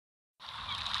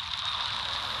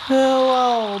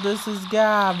Hello, this is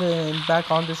Gavin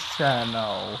back on this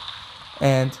channel.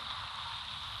 And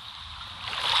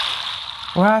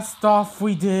last off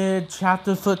we did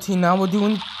chapter 13. Now we're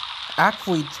doing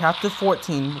actually chapter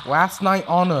 14, Last Night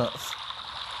on Earth.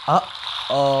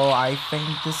 Uh-oh, I think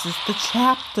this is the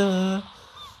chapter,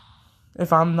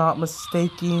 if I'm not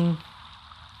mistaken.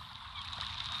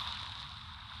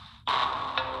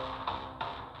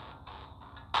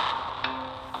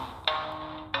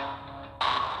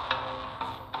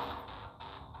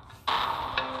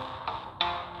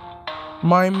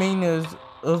 My name is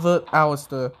Evert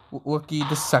Alistair, Rookie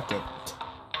the Second.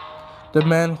 The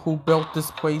man who built this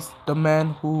place, the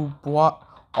man who brought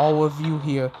all of you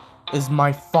here, is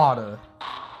my father.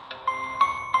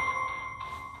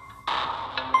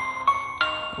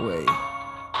 Wait.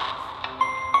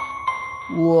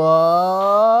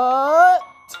 What?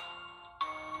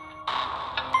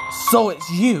 So it's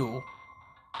you.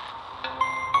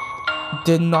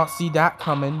 Did not see that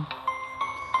coming.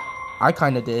 I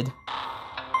kinda did.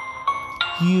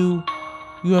 You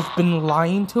have been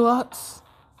lying to us?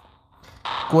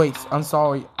 Grace, I'm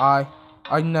sorry. I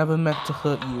never meant to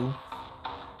hurt you.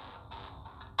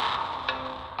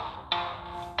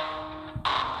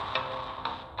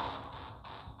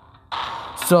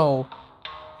 So,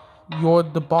 you're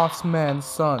the boss man's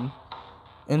son,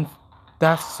 and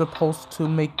that's supposed to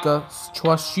make us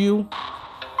trust you?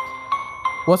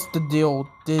 What's the deal?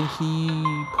 Did he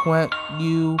plant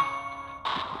you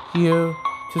here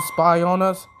to spy on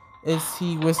us? Is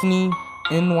he listening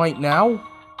in right now?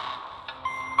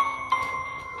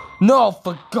 No,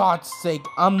 for God's sake,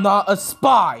 I'm not a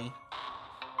spy!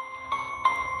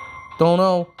 Don't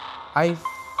know. I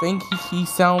think he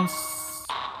sounds...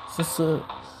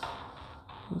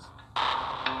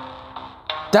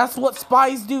 That's what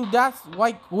spies do. That's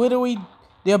like literally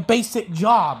their basic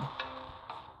job.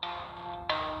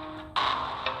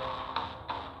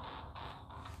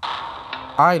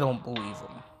 I don't believe him.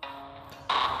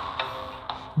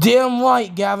 Damn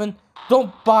right, Gavin.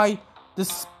 Don't buy the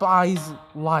spy's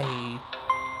lie.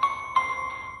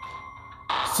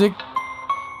 Sick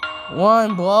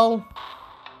one, bro.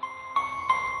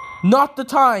 Not the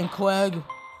time, Clegg.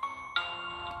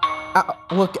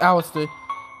 Look, Alistair.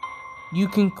 You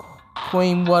can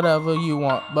claim whatever you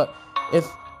want, but if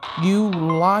you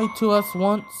lied to us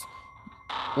once,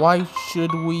 why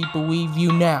should we believe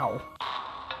you now?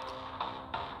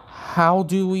 How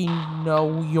do we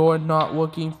know you're not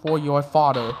looking for your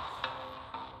father?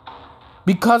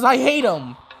 Because I hate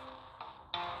him!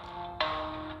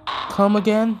 Come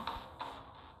again?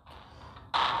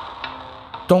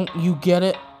 Don't you get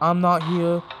it? I'm not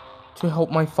here to help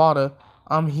my father.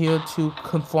 I'm here to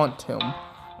confront him.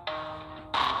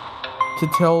 To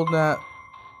tell that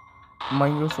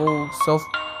mindful,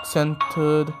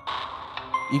 self-centered,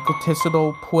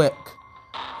 egotistical prick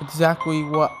exactly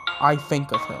what I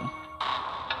think of him.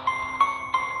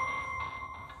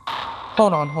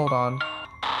 Hold on.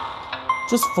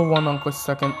 Just for one quick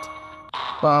second.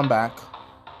 But I'm back.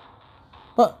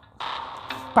 But,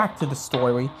 back to the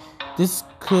story. This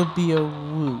could be a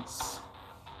ruse.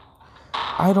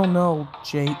 I don't know,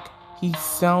 Jake. He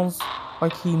sounds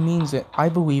like he means it. I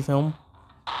believe him.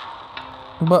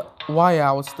 But why,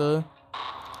 Alistair?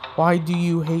 Why do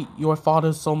you hate your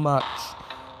father so much?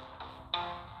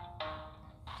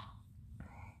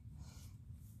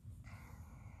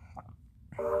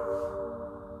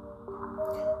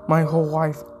 My whole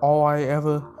life, all I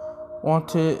ever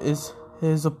wanted is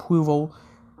his approval,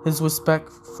 his respect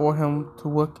for him to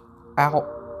look out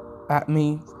at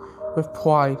me with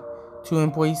pride, to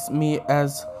embrace me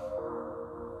as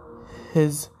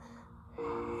his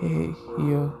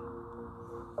here.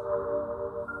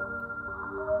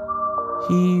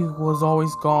 He was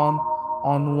always gone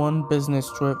on one business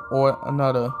trip or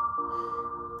another,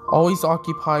 always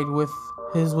occupied with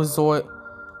his resort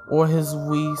or his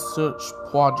research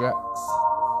projects.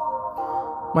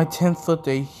 My 10th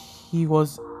birthday, he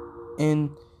was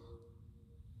in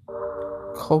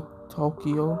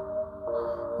Tokyo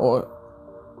or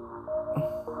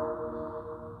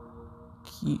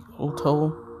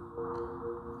Kyoto.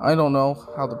 I don't know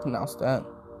how to pronounce that.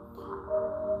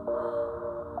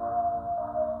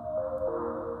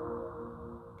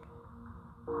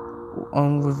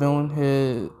 Revealing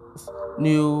his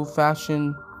new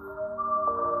fission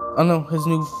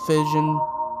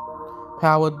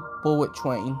powered bullet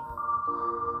train.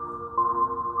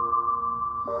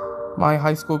 My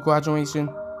high school graduation,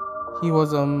 he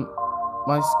was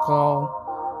my skull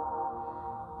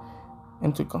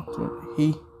intercontinental.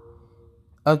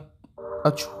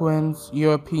 A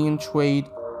trans-European trade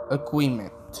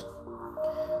agreement.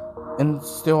 And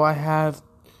still I have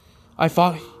I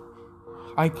thought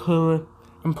I could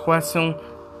impress him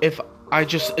if I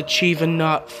just achieve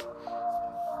enough.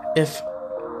 If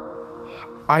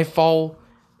I fall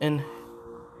in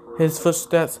his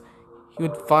footsteps, he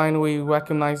would finally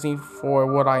recognize me for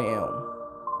what I am.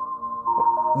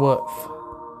 Worth.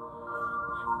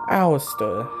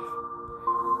 Alistair.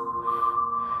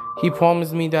 He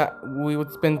promised me that we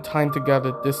would spend time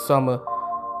together this summer,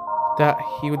 that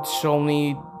he would show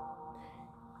me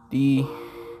the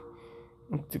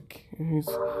implications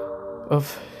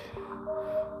of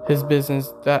his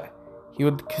business, that he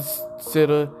would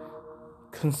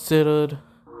considered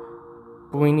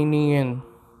bringing me in.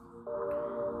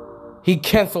 He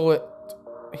canceled it.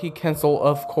 He canceled,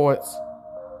 of course,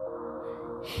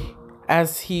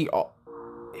 as he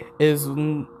is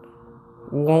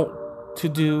wont to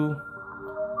do.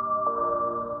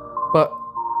 But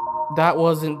that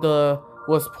wasn't the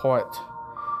worst part.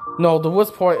 No, the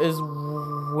worst part is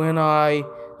when I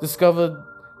discovered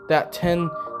that 10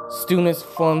 students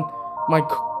from my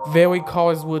very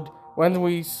college would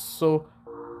randomly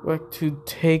select to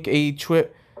take a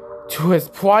trip to his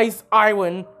prize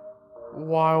island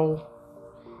while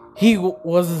he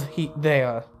was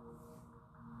there.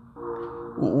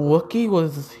 Wookie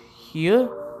was here?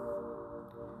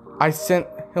 I sent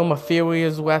him a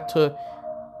furious letter,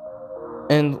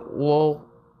 and lo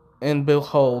and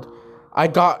behold, I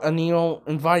got an email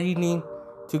inviting me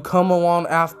to come along.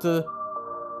 After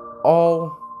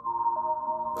all,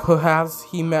 perhaps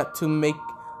he meant to make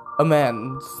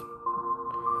amends.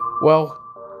 Well,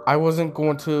 I wasn't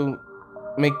going to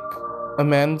make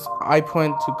amends. I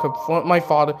planned to confront my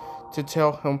father to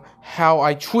tell him how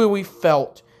I truly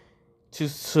felt, to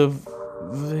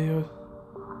sever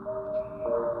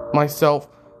myself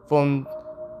from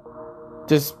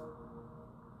this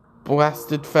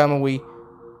blasted family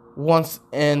once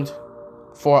and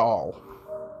for all.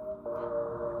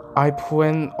 I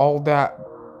planned all that,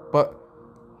 but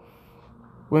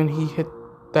when he hit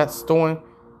that storm,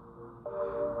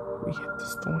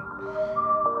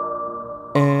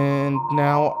 and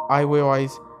now I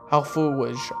realize how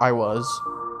foolish I was.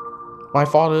 My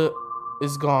father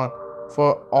is gone.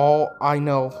 For all I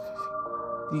know,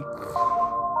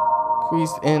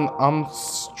 and I'm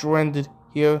stranded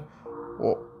here,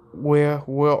 where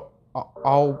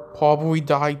I'll probably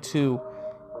die too,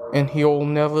 and he'll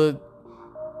never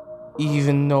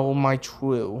even know my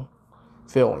true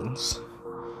feelings.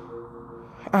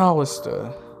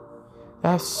 Alistair,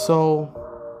 that's so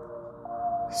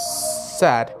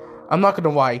sad. I'm not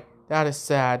gonna lie, that is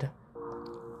sad.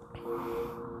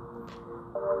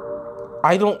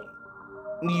 I don't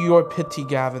need your pity,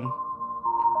 Gavin.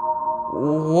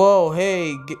 Whoa,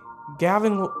 hey,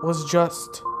 Gavin was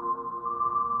just...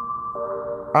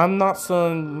 I'm not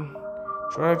some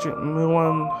tragic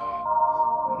one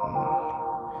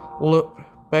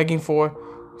begging for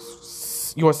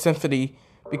your sympathy,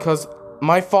 because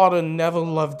my father never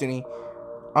loved any.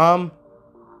 I'm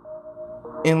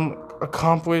an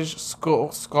accomplished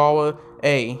scholar,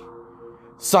 a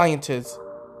scientist,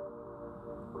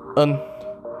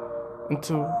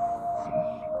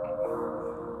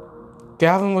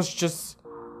 Gavin was just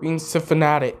being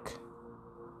symphomatic.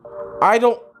 I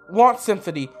don't want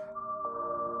sympathy.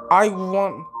 I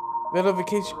want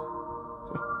verification.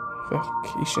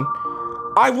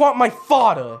 I want my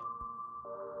father.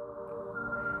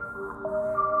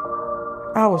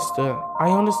 Alistair, I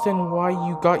understand why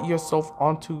you got yourself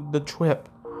onto the trip,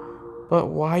 but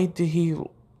why did you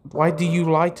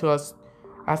lie to us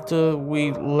after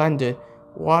we landed?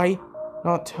 Why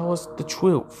not tell us the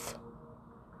truth?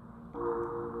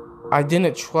 I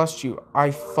didn't trust you.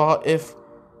 I thought if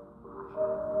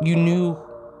you knew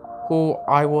who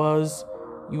I was,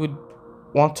 you would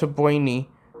want to blame me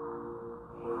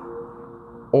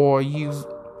or use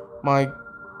my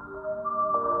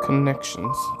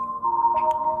connections.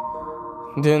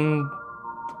 Then,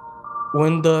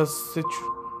 when the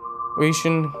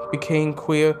situation became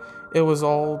clear, it was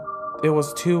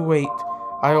too late.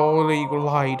 I already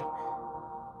lied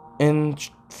and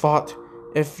thought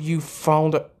if you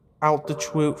found out the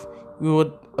truth, you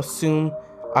would assume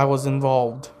I was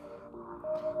involved.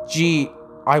 Gee,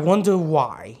 I wonder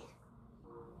why.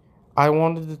 I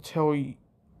wanted to tell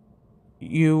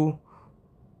you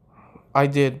I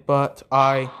did, but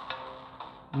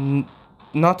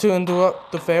not to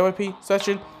interrupt the therapy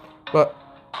session, but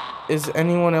is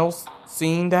anyone else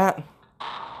seeing that?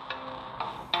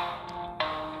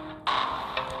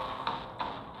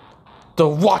 The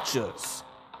Watchers.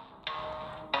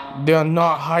 They're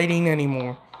not hiding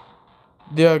anymore.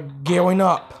 They're gearing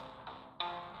up.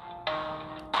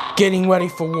 Getting ready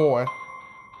for war.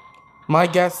 My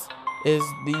guess is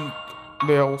the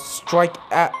they'll strike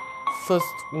at first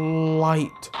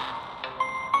light.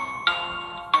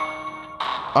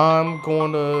 I'm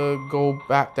gonna go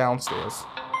back downstairs.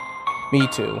 Me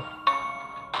too.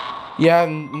 Yeah,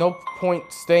 no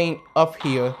point staying up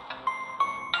here.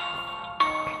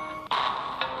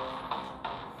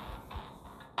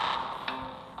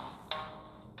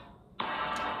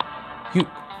 You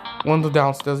wander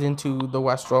downstairs into the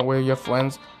restaurant where your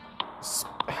friends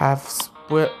have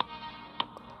split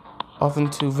off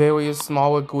into various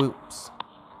smaller groups.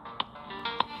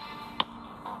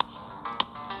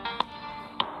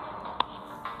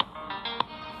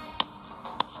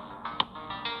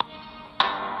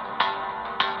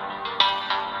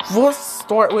 Let's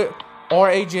start with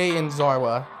RAJ and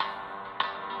Zara.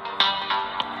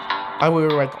 I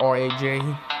really like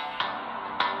RAJ.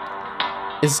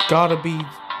 It's gotta be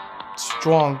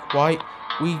strong, right?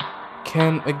 We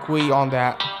can agree on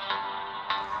that.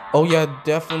 Oh yeah,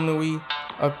 definitely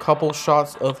a couple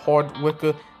shots of hard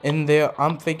liquor in there.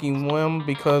 I'm thinking rum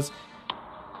because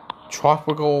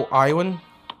tropical island.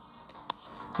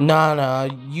 Nah,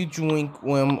 you drink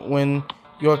rum when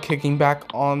you're kicking back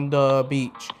on the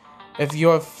beach. If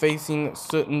you're facing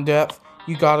certain depth,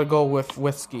 you gotta go with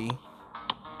whiskey.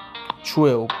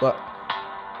 True, but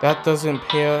that doesn't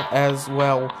pair as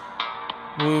well.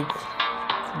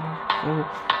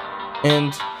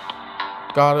 And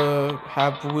gotta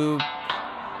have blue.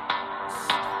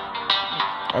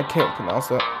 I can't pronounce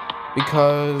that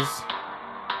because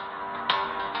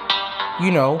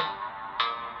you know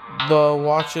the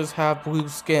watches have blue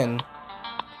skin.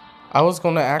 I was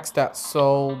gonna ask that,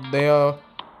 so they're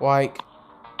like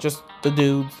just the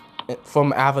dudes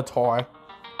from Avatar.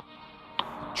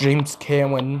 James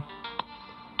Cameron.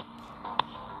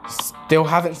 Still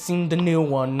haven't seen the new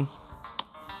one.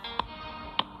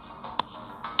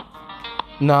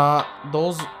 Nah,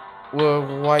 those were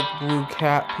white blue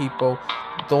cat people.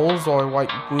 Those are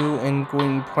white blue and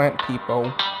green plant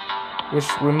people. Which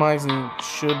reminds me,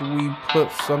 should we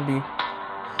put some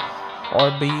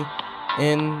RB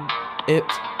in it?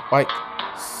 Like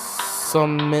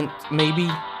some mint maybe?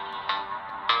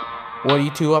 What are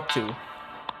you two up to?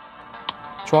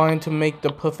 Trying to make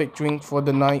the perfect drink for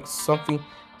the night. Something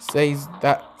says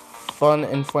that fun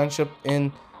and friendship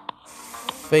in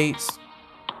face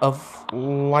of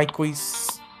likely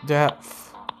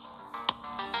death.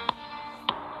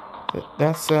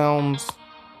 That sounds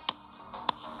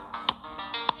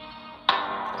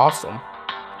awesome.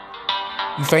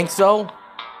 You think so?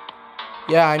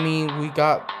 Yeah, I mean we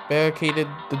have barricaded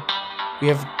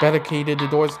the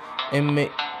doors and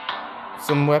made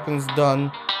some weapons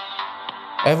done.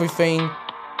 Everything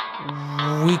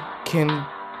we can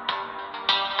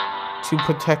to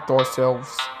protect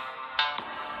ourselves.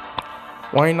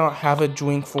 Why not have a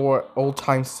drink for old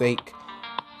time's sake,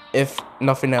 if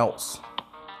nothing else?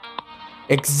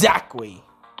 Exactly!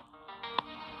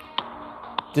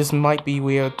 This might be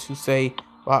weird to say,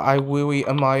 but I really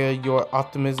admire your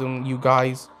optimism, you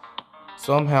guys.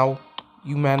 Somehow,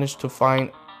 you managed to find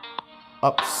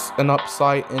an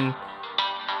upside in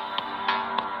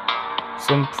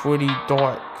some pretty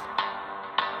dark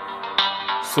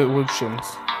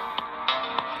solutions.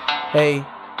 Hey,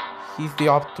 he's the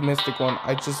optimistic one.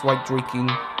 I just like drinking.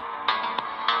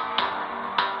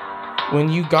 When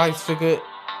you guys figure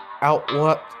out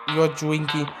what you're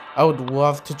drinking, I would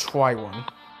love to try one.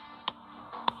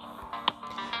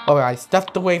 Alright, I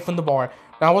stepped away from the bar.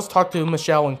 Now let's talk to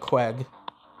Michelle and Craig.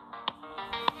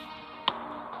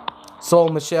 So,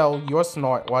 Michelle, you're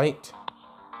smart, right?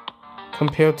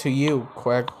 Compared to you,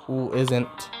 Craig, who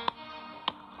isn't.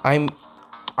 I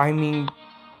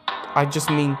just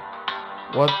mean,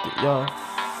 what do you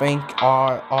think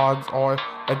our odds are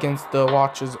against the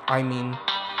Watchers? I mean,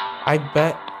 I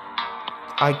bet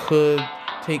I could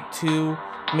take 2,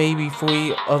 maybe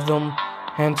 3 of them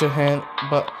hand to hand,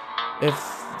 but if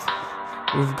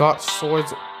we've got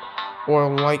swords or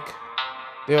like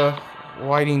they're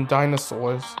riding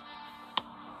dinosaurs,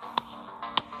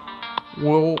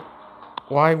 well,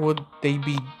 why would they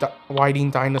be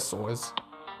riding dinosaurs?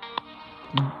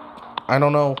 I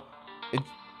don't know. It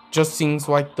just seems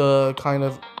like the kind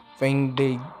of thing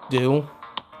they do.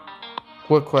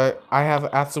 Quick, I have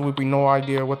absolutely no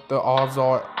idea what the odds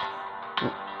are.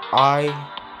 I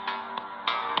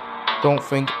don't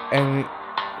think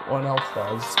anyone else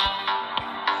does.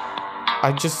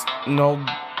 I just know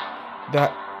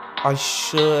that I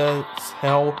sure as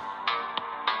hell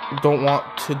don't want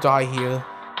to die here.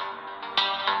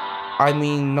 I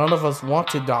mean, none of us want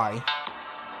to die.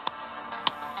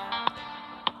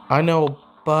 I know,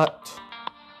 but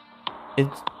it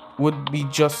would be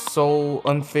just so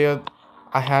unfair.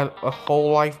 I had a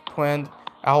whole life planned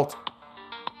out,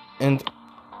 and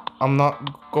I'm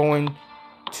not going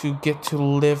to get to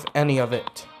live any of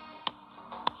it.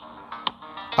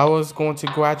 I was going to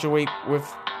graduate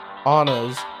with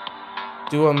honors,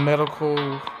 do a medical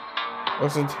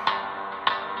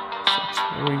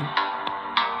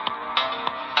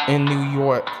in New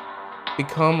York,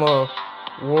 become a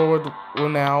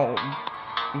world-renowned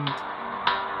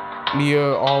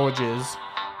meteorologist,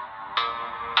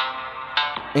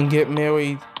 and get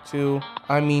married to,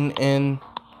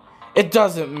 it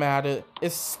doesn't matter,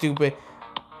 it's stupid.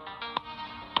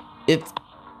 It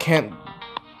can't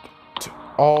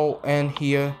all end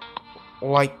here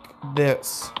like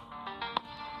this.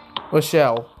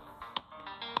 Rochelle.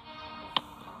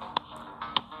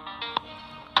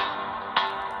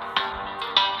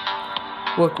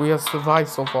 Look, we have survived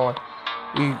so far.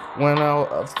 We went out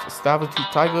of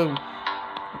Saber-tooth tiger,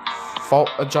 fought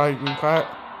a giant cat,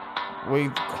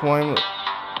 with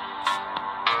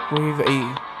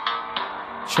a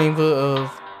chamber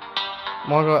of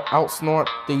Margaret outsnort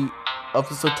the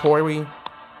observatory.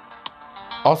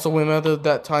 Also remember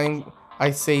that time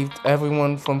I saved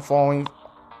everyone from falling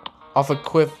off a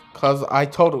cliff, cause I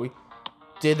totally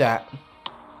did that.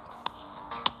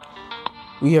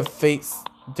 We have faced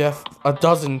death a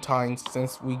dozen times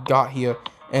since we got here,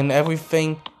 and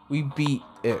everything we beat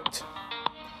it.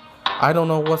 I don't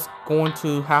know what's going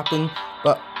to happen,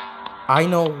 but I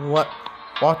know what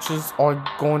watchers are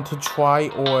going to try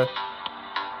or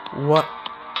what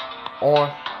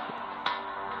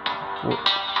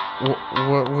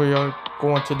we are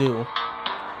going to do.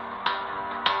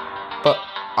 But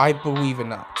I believe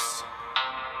in us.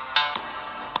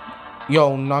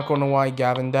 Yo, not gonna lie,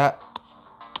 Gavin, that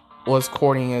was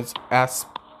corny as ass.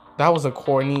 That was a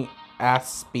corny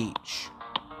ass speech.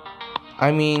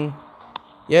 I mean,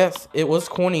 yes, it was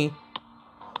corny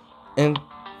and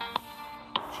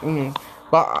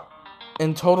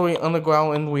totally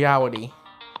underground in reality.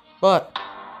 But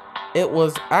it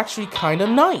was actually kind of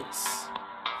nice.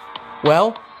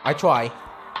 Well, I try.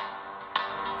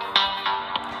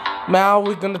 Now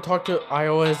we're gonna talk to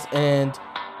Iris and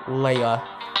Leia.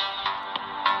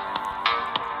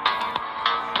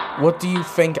 What do you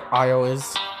think,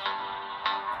 Iris?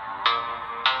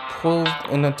 Proved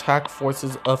and attack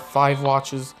forces of 5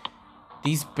 watchers.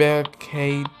 These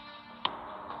barricades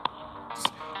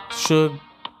should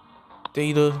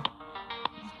data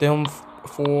them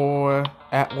for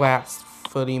at least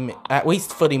 30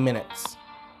 minutes.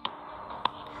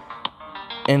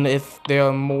 And if there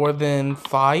are more than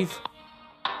 5,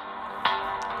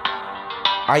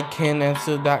 I can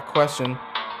answer that question.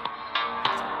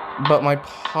 But my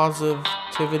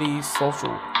positivity,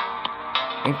 social,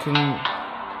 and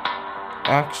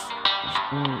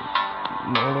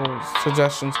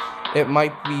suggestions, it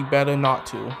might be better not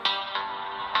to.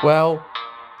 Well,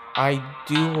 I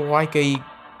do like a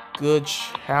good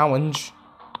challenge,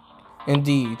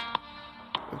 indeed.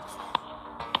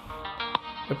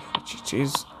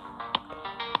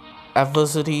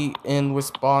 Adversity in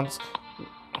response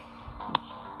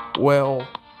well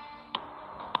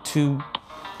to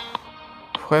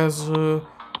pressure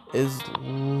is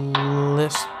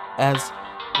listed as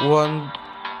one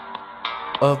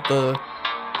of the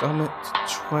dominant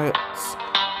traits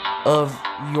of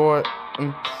your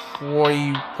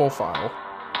employee profile.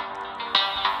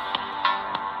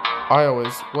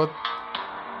 Iris, what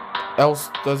else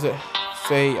does it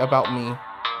say about me?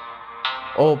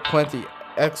 Oh, plenty.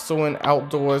 Excellent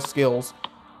outdoor skills,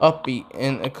 upbeat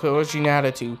and encouraging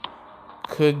attitude.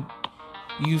 Could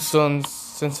use some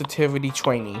sensitivity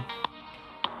training.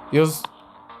 There's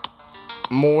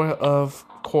more of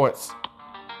course,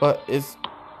 but it's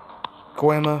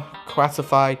grammar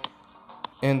classified,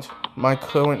 and my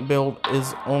current build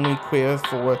is only clear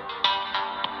for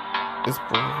this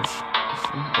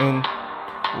and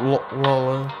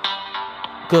Lola.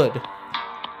 Good.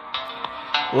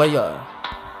 Leia.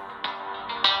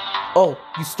 Oh,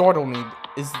 you startled me.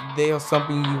 Is there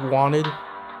something you wanted?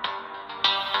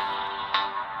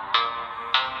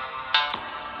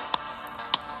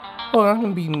 Oh, I'm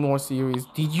gonna be more serious.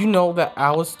 Did you know that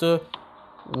Alistair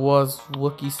was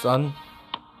Wookiee's son?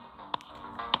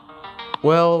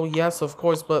 Well, yes, of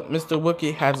course, but Mr.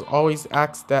 Wookiee has always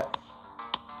asked that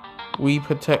we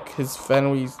protect his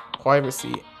family's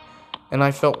privacy, and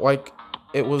I felt like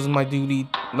it was my duty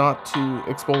not to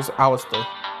expose Alistair.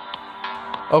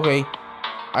 Okay,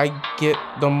 I get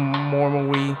the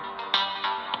morally,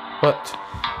 but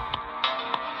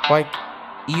like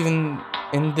even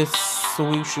in this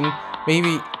solution,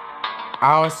 maybe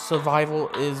our survival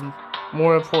is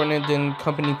more important than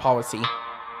company policy.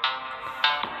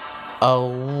 A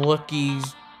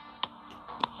Wookiee's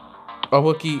a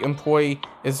Wookiee employee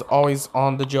is always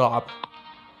on the job.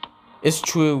 It's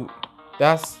true.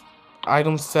 That's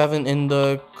item 7 in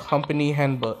the company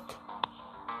handbook.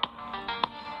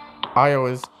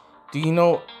 iOS, do you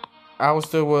know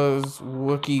Alistair was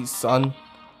Wookiee's son?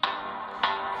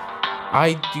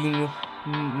 I do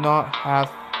not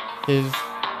have his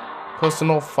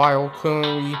personal file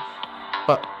currently,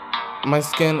 but my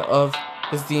scan of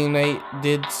his DNA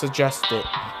did suggest it.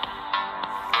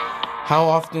 How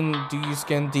often do you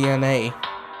scan DNA?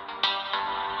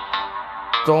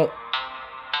 Don't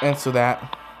answer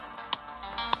that.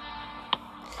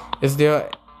 Is there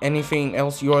anything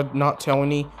else you're not telling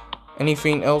me?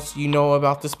 Anything else you know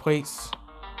about this place?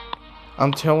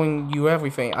 I'm telling you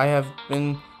everything. I have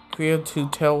been created to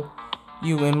tell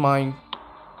you in my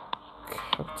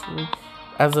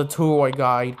as a tour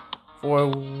guide for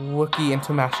Wookiee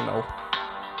International.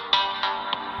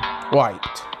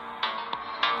 Right.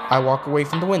 I walk away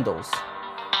from the windows.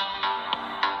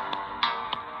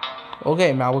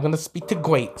 Okay, now we're gonna speak to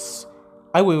Grace.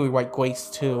 I really like Grace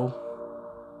too.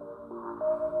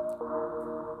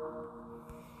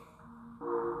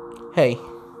 Hey.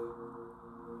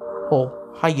 Oh,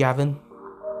 hi Gavin.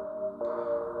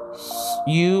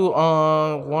 You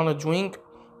want a drink?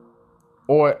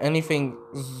 Or anything?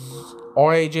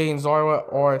 RAJ and Zara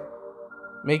are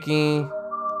making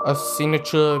a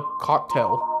signature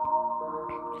cocktail.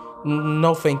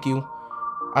 No thank you.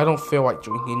 I don't feel like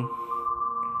drinking.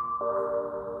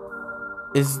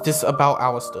 Is this about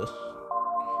Alistair?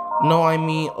 No, I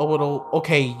mean a little.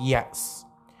 Okay, yes.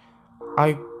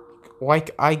 I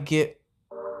get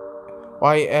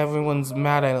why everyone's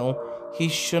mad at him. He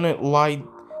shouldn't lie.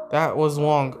 That was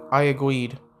wrong. I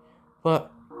agreed. But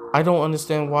I don't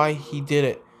understand why he did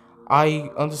it.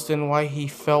 I understand why he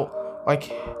felt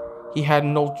like he had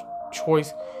no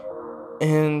choice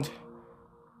and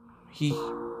he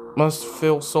must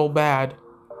feel so bad.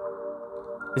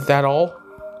 Is that all?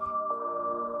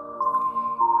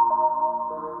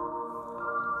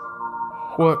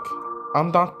 Look,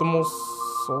 I'm not the most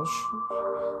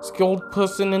social skilled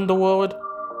person in the world,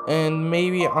 and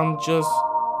maybe I'm just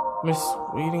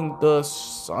misreading the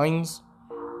signs.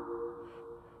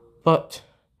 But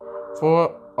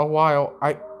for a while,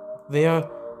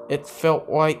 it felt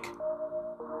like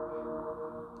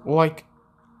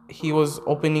he was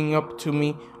opening up to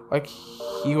me, like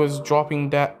he was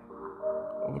dropping that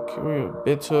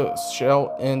bitter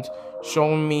shell and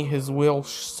showing me his real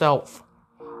self.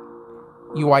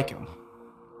 You like him?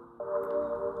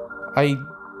 I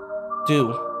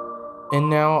do. And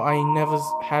now I never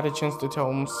had a chance to tell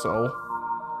him so.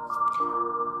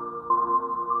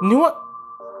 You know what?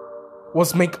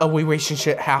 Let's make a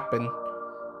relationship happen.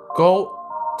 Go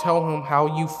tell him how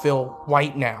you feel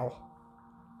right now.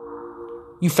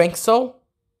 You think so?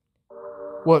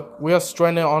 Look, we are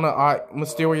stranded on a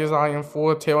mysterious island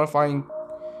full of terrifying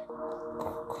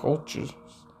cultures.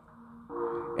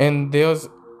 And there's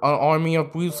an army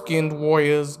of blue-skinned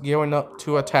warriors gearing up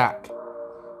to attack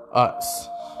us.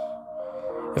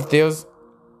 If there's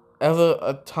ever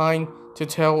a time to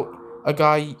tell a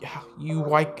guy you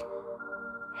like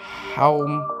how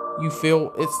you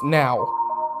feel, it's now.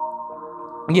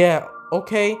 Yeah,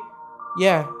 okay.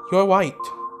 Yeah, you're right.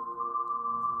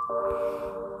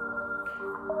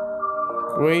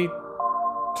 Great.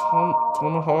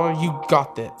 Tomahawk, you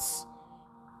got this.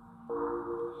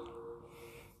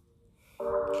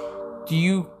 Do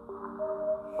you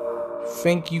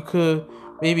think you could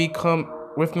maybe come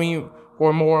with me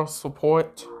for more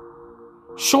support?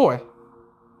 Sure.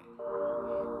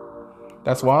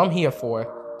 That's what I'm here for.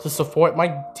 To support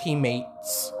my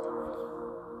teammates.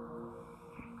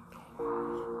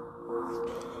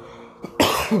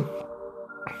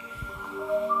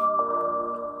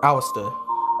 Alistair.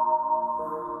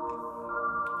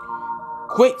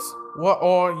 Wait, what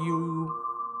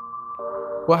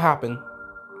happened?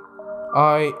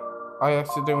 I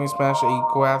accidentally smashed a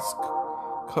glass,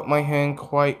 cut my hand,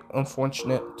 quite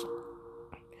unfortunate.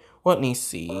 Let me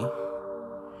see.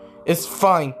 It's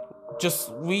fine,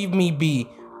 just leave me be.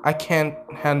 I can't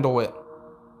handle it.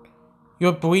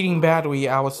 You're bleeding badly,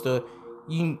 Alistair.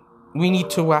 We need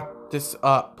to wrap this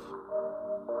up.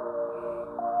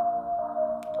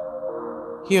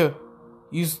 Here,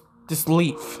 use this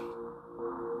leaf.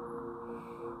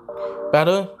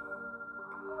 Better?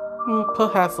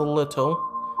 Perhaps a little.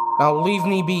 Now leave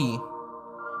me be.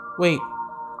 Wait,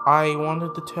 I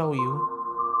wanted to tell you.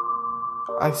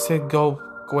 I said go,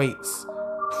 Grace.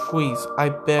 Please, I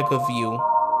beg of you.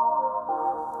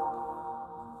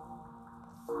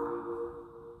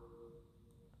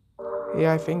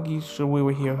 Yeah, I think you should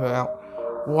really hear her out.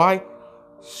 Why?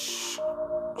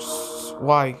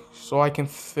 Why? So I can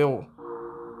feel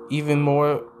even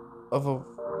more of a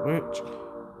rich.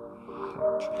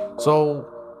 So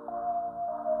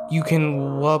you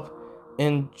can love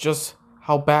in just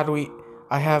how badly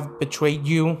I have betrayed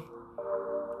you?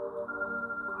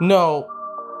 No,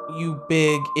 you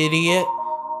big idiot.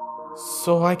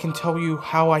 So I can tell you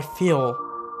how I feel.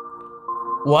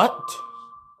 What?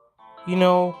 You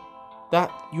know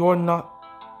that you're not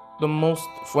the most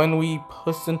friendly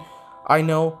person I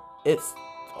know. It's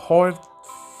hard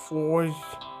for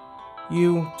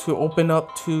you to open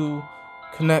up, to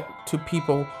connect to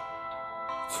people,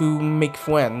 to make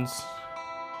friends.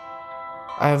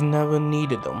 I have never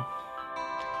needed them.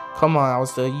 Come on,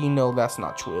 Alistair, you know that's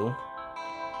not true.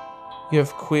 You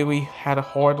have clearly had a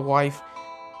hard life,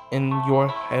 and you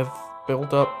have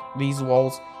built up these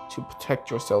walls to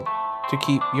protect yourself, to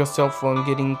keep yourself from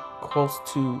getting close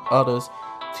to others,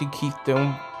 to keep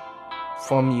them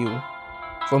from you,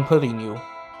 from hurting you.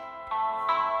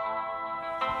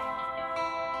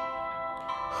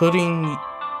 Hurting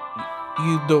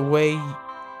you the way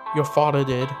your father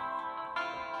did.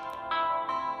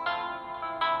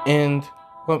 And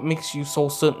what makes you so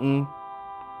certain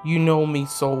you know me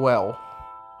so well?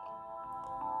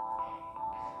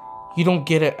 You don't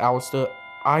get it, Alistair.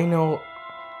 I know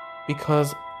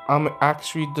because I'm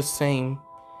actually the same.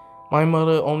 My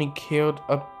mother only cared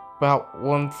about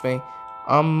one thing.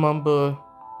 I'm number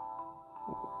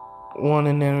one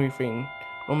in everything,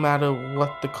 no matter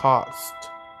what the cost.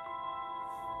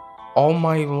 All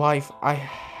my life I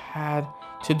had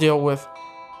to deal with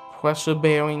pressure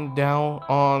bearing down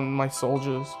on my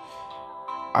soldiers.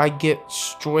 I get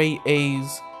straight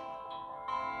A's.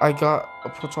 I got a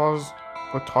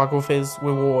photographer's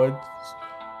rewards.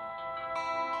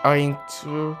 I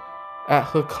enter at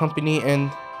her company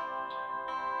and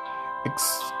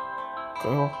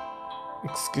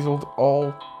excelled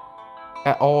all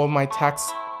of my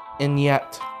tasks, and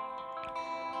yet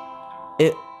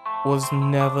it was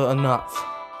never enough.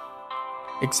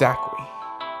 Exactly.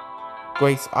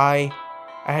 Grace, I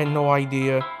had no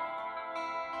idea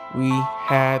we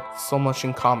had so much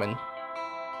in common.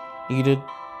 Neither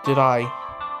did I.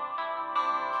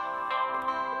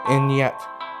 And yet,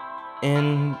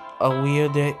 in a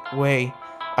weird way,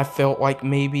 I felt like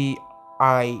maybe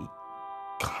I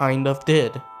kind of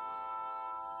did.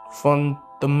 From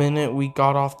the minute we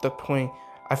got off the plane,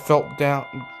 I felt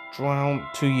drawn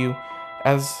to you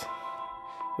as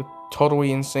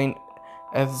totally insane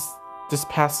as this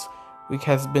past week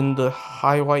has been. The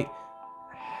highlight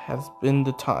has been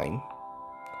the time.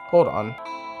 Hold on.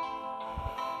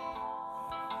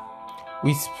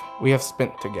 We have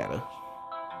spent together.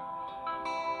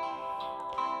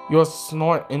 You're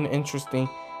smart and interesting,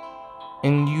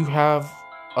 and you have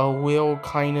a real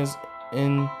kindness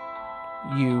in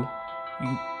you.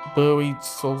 You buried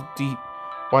so deep,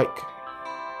 like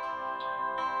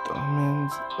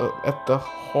diamonds at the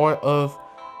heart of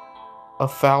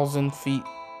 1,000 feet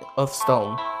of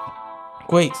stone.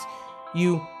 Grace,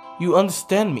 you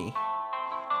understand me.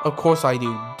 Of course I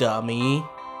do, dummy.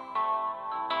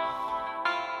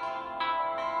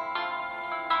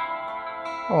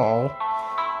 Oh,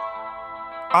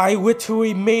 I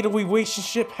literally made a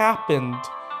relationship happen.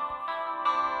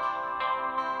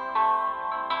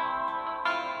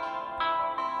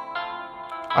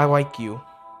 I like you.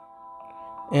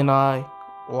 And I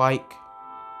like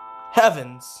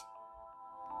heavens.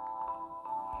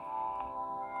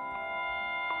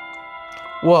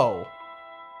 Whoa.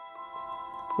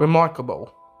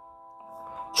 Remarkable.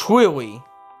 Truly.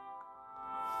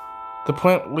 The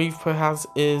plant leaf perhaps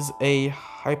is a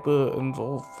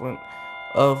hyper-involvement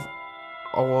of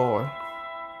aurora.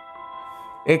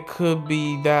 It could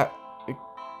be that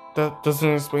that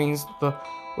doesn't explain the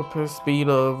rapid speed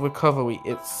of recovery.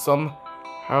 It's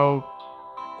somehow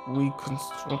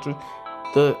reconstructed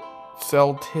the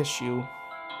cell tissue.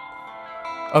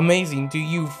 Amazing. Do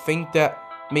you think that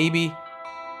maybe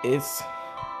it's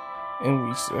in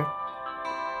relation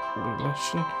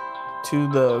to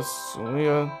the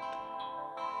scenario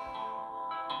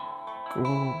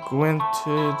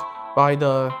granted by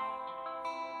the...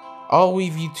 I'll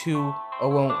leave you two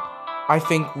alone. I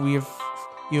think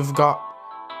you've got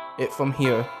it from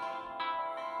here.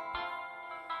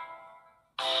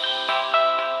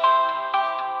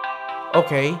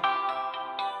 Okay.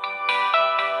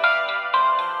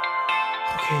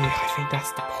 I think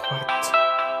that's the part.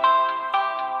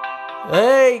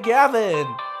 Hey, Gavin!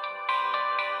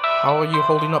 How are you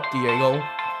holding up, Diego?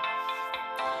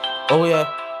 Oh yeah.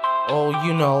 Oh,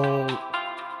 you know,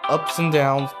 ups and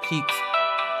downs, peaks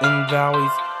and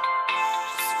valleys,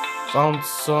 Found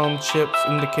some chips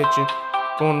in the kitchen.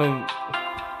 Gonna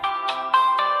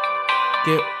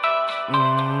get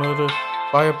murdered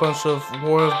by a bunch of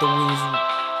War of the Wings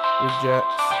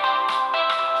rejects.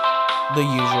 The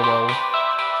usual.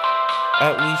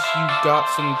 At least you got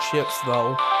some chips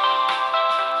though.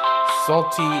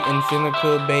 Salty and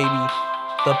vinegar baby.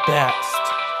 The best.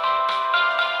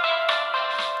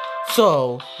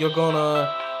 So, you're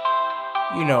gonna,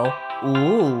 you know,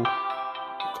 ooh.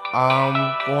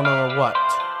 I'm gonna what?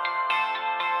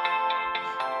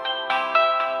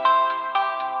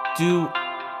 Do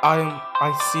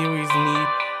I seriously need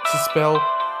to spell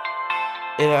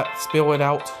it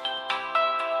out?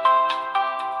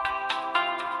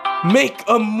 Make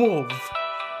a move!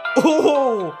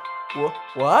 Oh!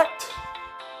 What?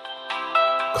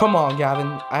 Come on,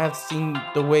 Gavin. I have seen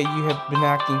the way you have been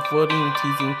acting, flirting and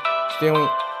teasing, staring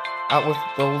out with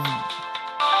those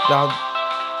dumb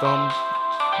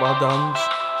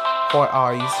white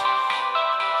eyes.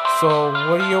 So,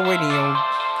 what are you waiting on?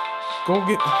 Go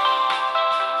get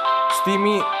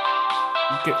steamy.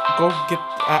 Go get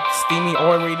that steamy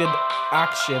R-rated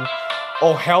action.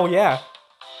 Oh hell yeah!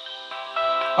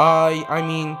 I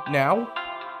mean now.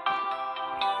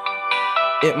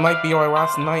 It might be our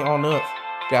last night on Earth,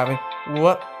 Gavin.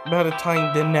 What better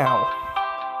time than now?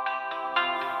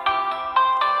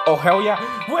 Oh hell yeah!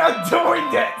 We're doing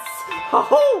this!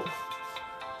 Oh!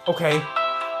 Okay,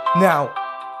 now,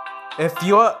 if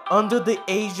you're under the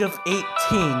age of 18,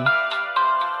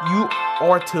 you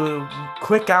are to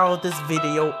click out of this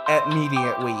video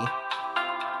immediately.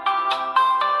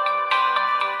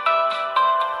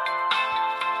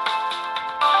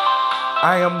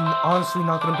 I am honestly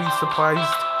not going to be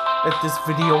surprised if this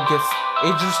video gets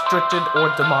age restricted or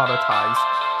demonetized.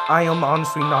 I am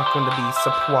honestly not going to be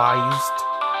surprised.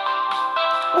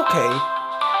 Okay.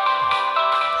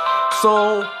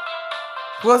 So,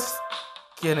 let's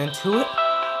get into it.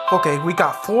 Okay, we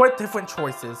got 4 different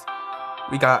choices.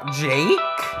 We got Jake.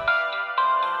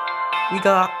 We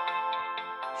got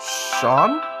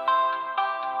Sean.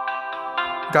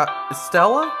 We got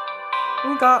Estella.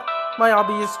 And we got my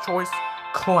obvious choice,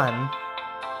 Clem.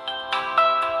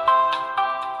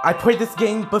 I played this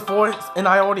game before and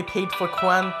I already paid for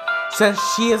Clem since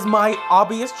she is my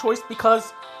obvious choice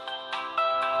because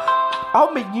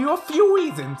I'll make you a few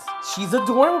reasons. She's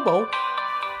adorable.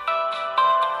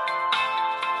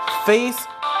 She's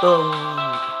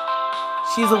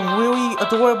a really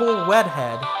adorable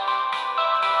redhead.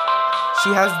 She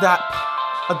has that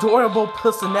adorable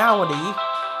personality.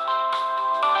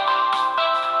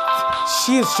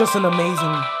 She is just an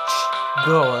amazing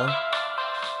girl.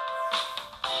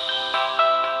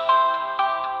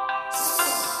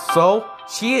 So,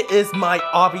 she is my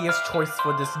obvious choice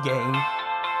for this game.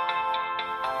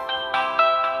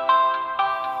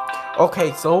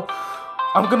 Okay, so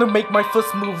I'm gonna make my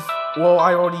first move. Well,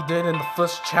 I already did in the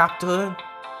first chapter.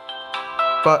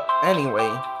 But anyway,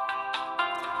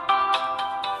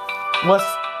 let's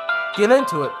get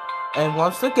into it. And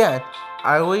once again,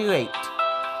 I relate.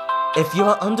 If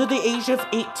you're under the age of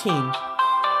 18,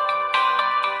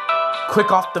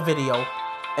 click off the video.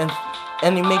 And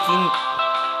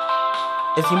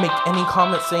if you make any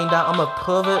comments saying that I'm a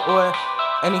pervert or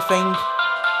anything,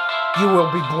 you will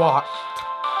be blocked.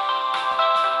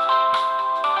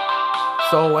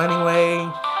 So anyway,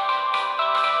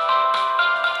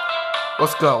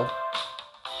 let's go.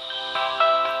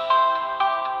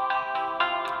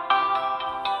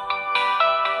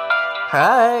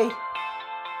 Hey!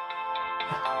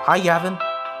 Hi, Gavin.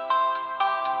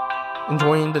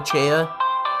 Enjoying the chair?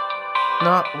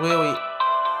 Not really.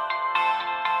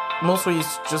 Mostly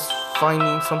it's just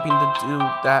finding something to do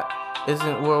that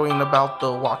isn't worrying about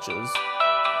the watchers.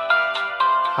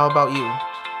 How about you?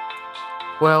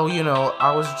 Well, you know,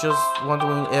 I was just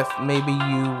wondering if maybe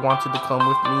you wanted to come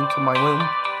with me to my room.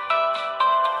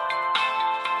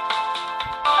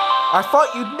 I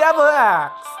thought you'd never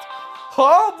asked!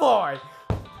 Oh boy!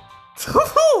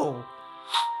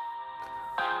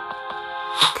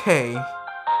 Okay.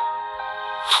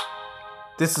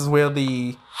 This is where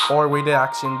the R-rated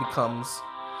action comes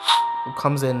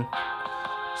in.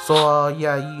 So,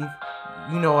 yeah,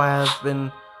 you know I have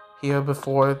been here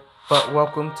before, but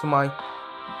welcome to my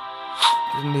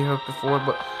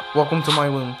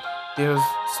room. There's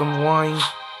some wine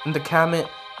in the cabinet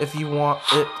if you want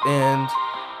it, and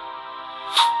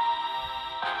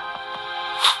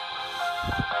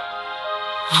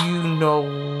you know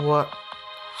what?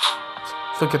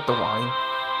 Forget the wine.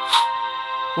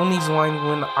 Who needs wine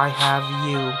when I have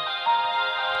you?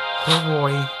 Oh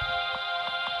boy.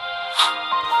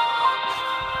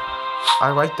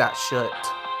 I like that shirt.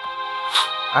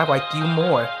 I like you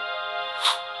more.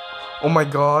 Oh my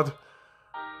god.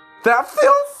 That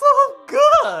feels so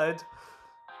good!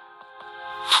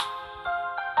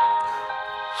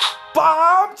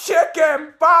 Bomb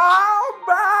chicken! Bomb!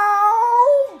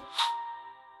 Bomb!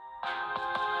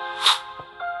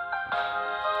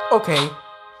 Okay.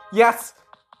 Yes,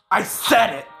 I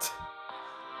said it!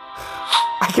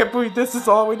 I can't believe this is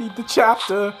already the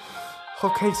chapter.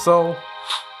 Okay, so...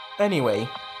 Anyway.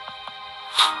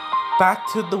 Back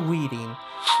to the reading.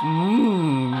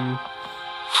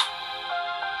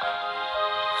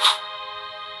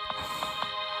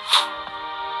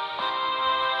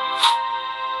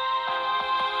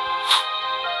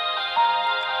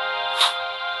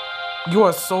 You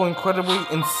are so incredibly,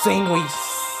 insanely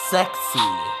sexy.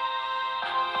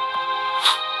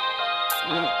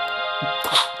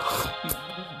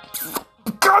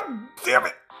 God damn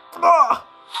it!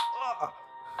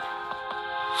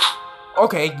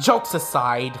 Okay, jokes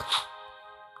aside.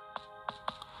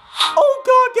 Oh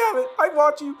god damn it! I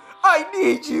want you. I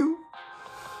need you.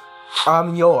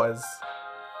 I'm yours.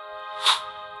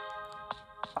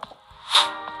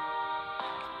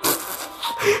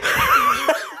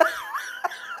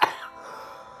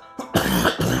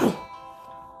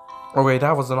 Okay,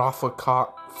 that was an awful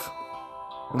cough.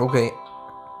 Okay.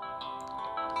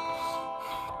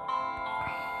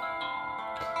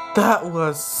 That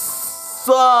was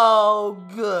so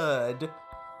good.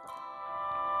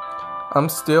 I'm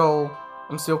still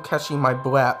catching my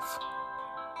breath.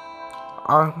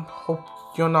 I hope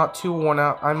you're not too worn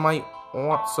out. I might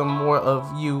want some more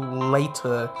of you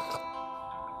later.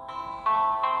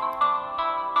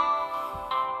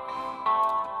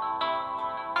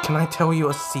 Can I tell you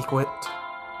a secret?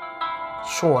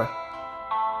 Sure.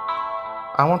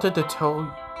 I wanted to tell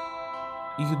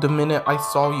you the minute I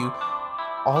saw you.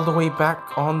 All the way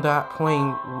back on that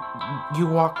plane, you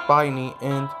walked by me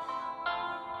and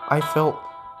I felt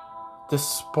this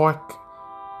spark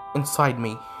inside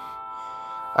me.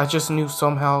 I just knew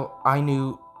somehow I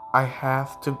knew I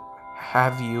have to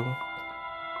have you.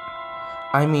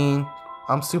 I mean,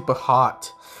 I'm super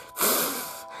hot.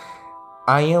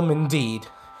 I am indeed.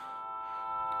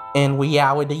 In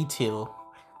reality too.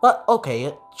 But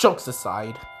okay, jokes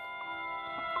aside.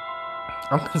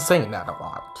 I've been saying that a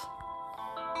lot.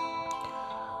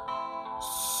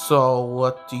 So,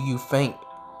 what do you think?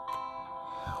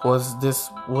 Was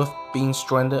this worth being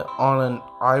stranded on an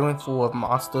island full of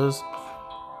monsters?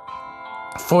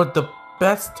 For the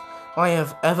best I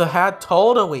have ever had,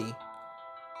 totally.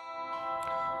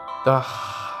 That's a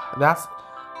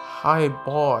high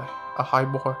bar,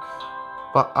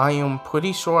 but I am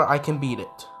pretty sure I can beat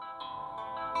it.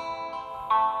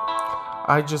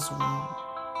 I just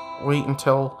wait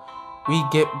until we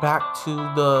get back to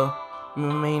the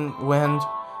mainland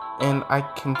and I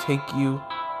can take you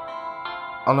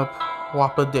on a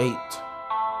proper date.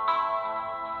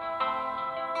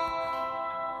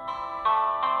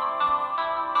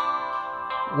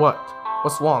 What?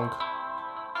 What's wrong?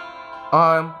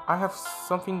 I have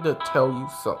something to tell you.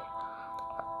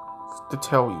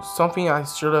 Something I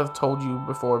should have told you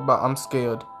before, but I'm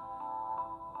scared.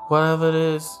 Whatever it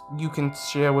is, you can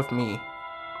share with me.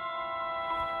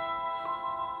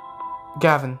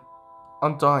 Gavin,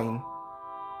 I'm dying.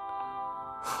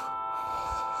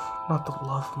 Not the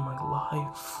love of my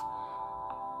life.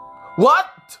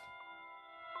 What?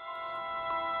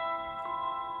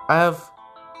 I have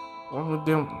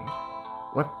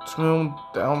Western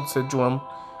Down syndrome.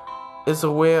 It's a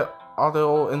rare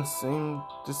auto-insane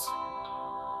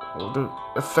disorder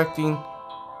affecting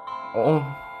only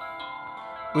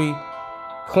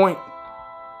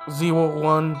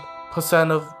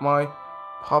 0.01% of my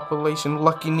population.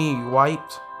 Lucky me,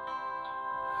 right?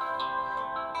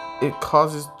 It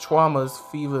causes traumas,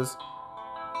 fevers,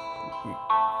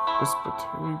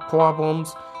 respiratory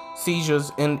problems,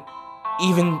 seizures, and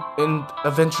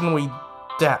eventually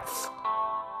death.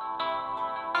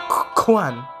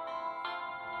 Quan.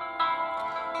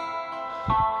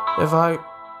 If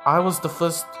I was the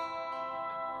first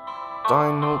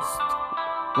diagnosed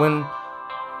when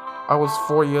I was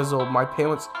 4 years old. My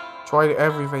parents tried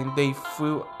everything. They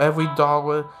threw every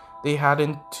dollar they had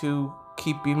into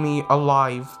keeping me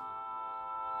alive.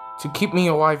 To keep me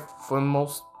alive for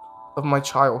most of my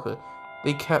childhood.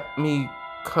 They kept me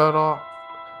cut off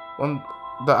from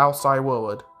the outside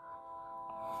world.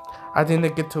 I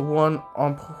didn't get to run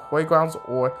on playgrounds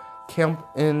or camp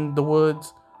in the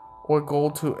woods or go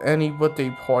to any birthday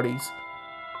parties.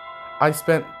 I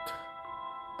spent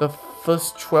the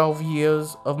first 12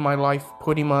 years of my life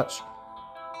pretty much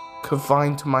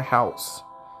confined to my house.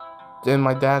 Then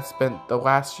my dad spent the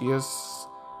last years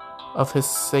of his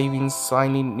savings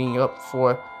signing me up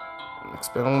for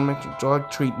experimental drug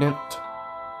treatment,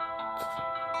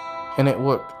 and it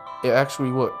worked. It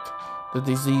actually worked. The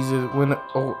diseases went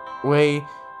away.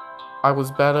 I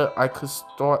was better. I could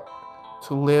start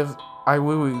to live. I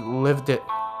really lived it.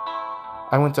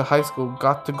 I went to high school,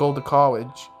 got to go to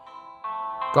college,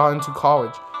 got into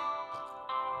college,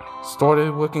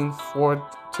 started looking forward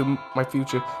to my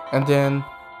future, and then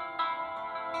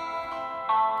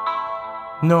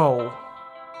no,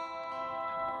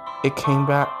 it came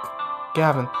back.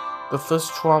 Gavin, the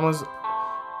first traumas,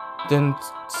 then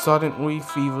suddenly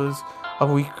fevers. A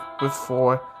week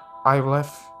before I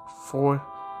left for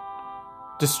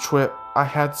this trip, I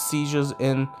had seizures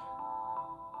in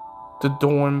the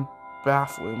dorm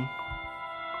bathroom.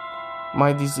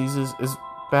 My diseases is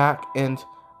back, and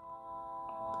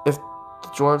if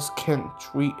the drugs can't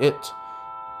treat it,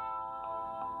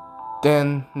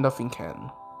 then nothing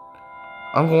can.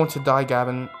 I'm going to die,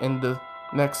 Gavin, in the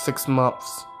next 6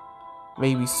 months.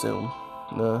 Maybe soon.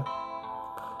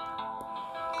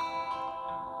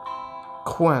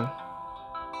 Quinn.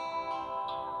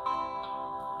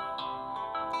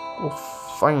 We'll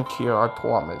find cure, I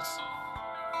promise.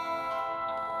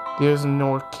 There's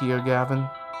no cure, Gavin.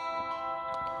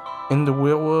 In the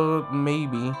real world,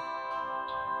 maybe.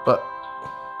 But,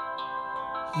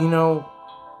 you know,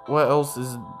 what else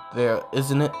is there,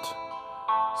 isn't it?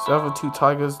 Saber-tooth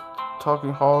tigers,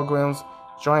 talking holograms,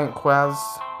 giant crabs,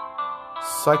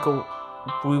 psycho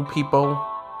blue people.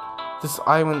 This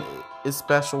island is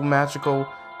special, magical,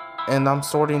 and I'm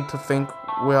starting to think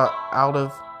we're out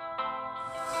of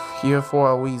here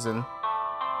for a reason.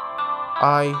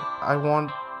 I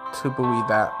want to believe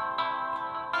that.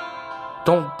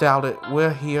 Don't doubt it,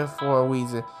 we're here for a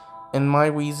reason, and my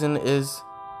reason is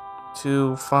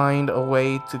to find a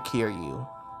way to cure you.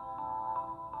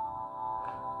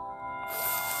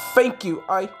 Thank you,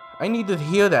 I needed to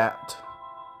hear that.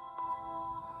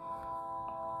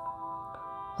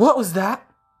 What was that?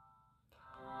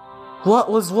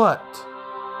 What was what?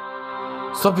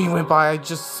 Something went by, I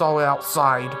just saw it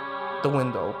outside the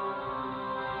window.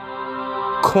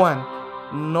 Quinn,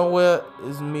 nowhere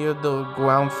is near the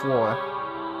ground floor.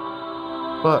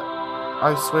 But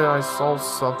I swear I saw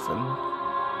something.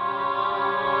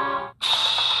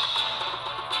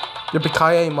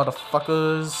 Yippee-ki-yay,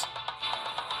 motherfuckers.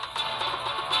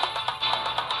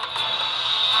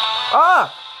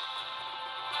 Ah!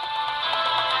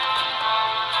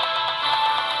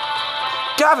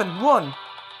 Gavin, run!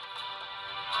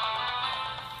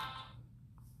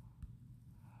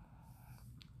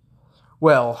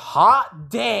 Well, hot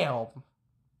damn!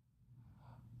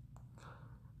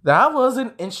 That was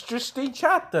an interesting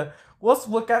chapter. Let's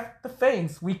look at the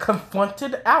things. We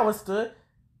confronted Alistair.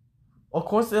 Of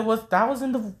course, that was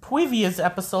in the previous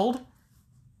episode.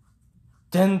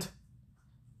 Then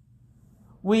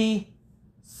we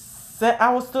set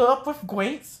Alistair up with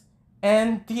Grace,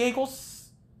 and Diego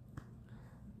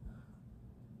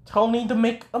told me to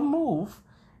make a move.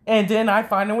 And then I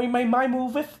finally made my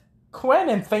move with Quinn,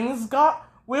 and things got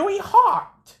really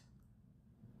hot.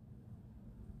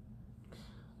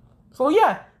 So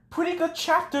yeah, pretty good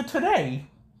chapter today.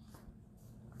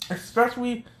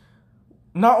 Especially,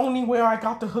 not only where I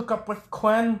got to hook up with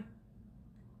Quinn,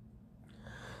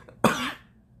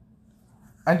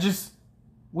 I'm just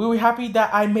really happy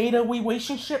that I made a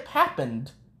relationship happen.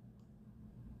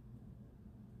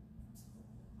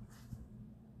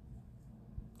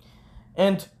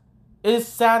 And it is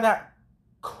sad that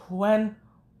Quinn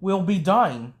will be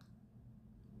dying.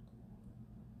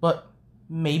 But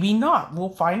maybe not. We'll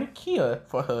find a cure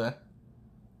for her.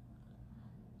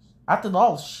 After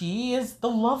all, she is the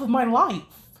love of my life.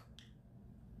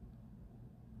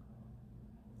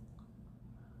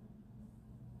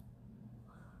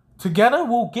 Together,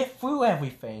 we'll get through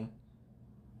everything.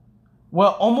 We're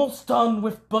almost done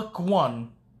with book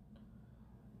 1.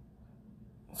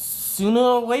 Sooner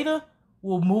or later,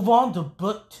 we'll move on to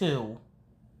book 2.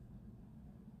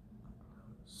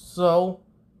 So,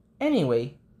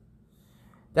 anyway,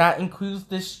 that includes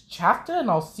this chapter, and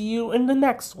I'll see you in the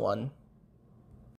next one.